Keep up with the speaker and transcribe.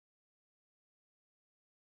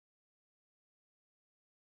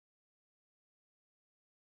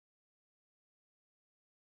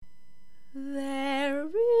There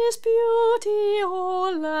is beauty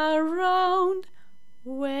all around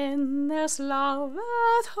when there's love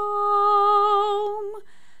at home.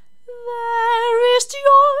 There is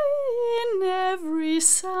joy in every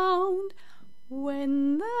sound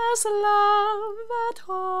when there's love at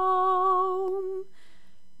home.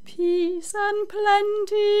 Peace and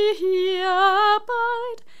plenty here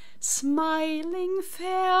abide, smiling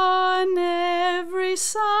fair on every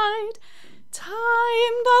side.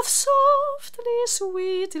 Time doth softly,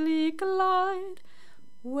 sweetly glide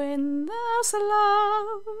when there's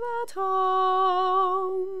love at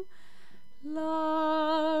home.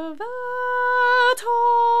 Love at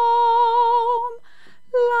home,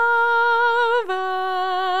 love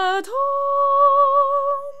at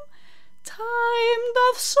home. Time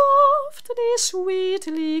doth softly,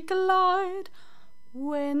 sweetly glide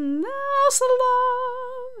when there's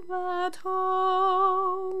love at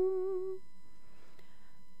home.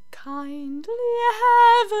 Kindly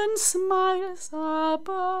heaven smiles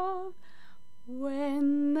above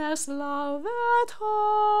when there's love at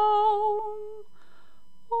home.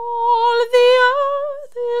 All the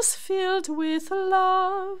earth is filled with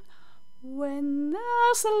love when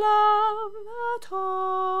there's love at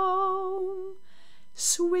home.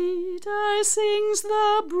 Sweeter sings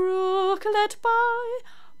the brooklet by,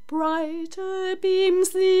 brighter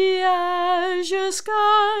beams the azure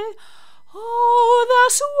sky. Oh,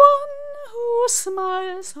 there's one who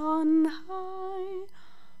smiles on high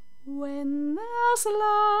when there's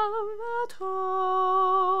love at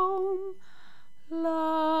home.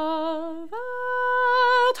 Love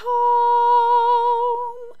at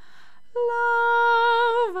home,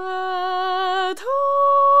 love at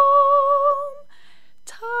home.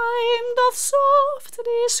 Time doth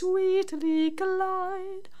softly, sweetly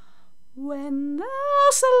glide when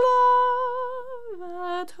there's love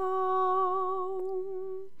at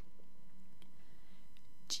home.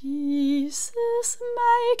 Jesus,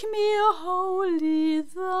 make me wholly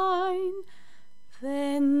thine,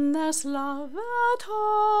 then there's love at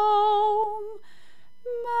home.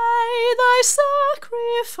 May thy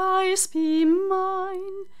sacrifice be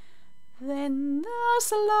mine, then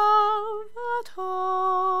there's love at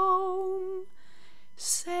home.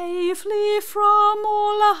 Safely from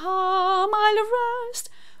all harm I'll rest,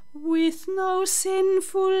 with no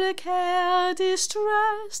sinful care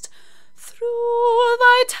distressed, through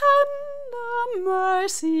thy tender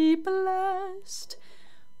mercy blessed,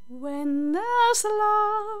 when there's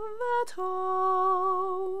love at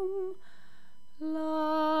home.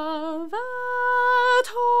 Love at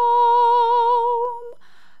home,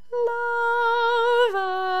 love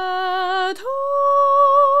at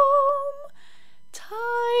home.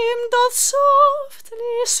 Time doth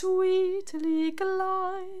softly, sweetly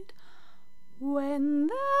glide when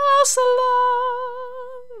there's love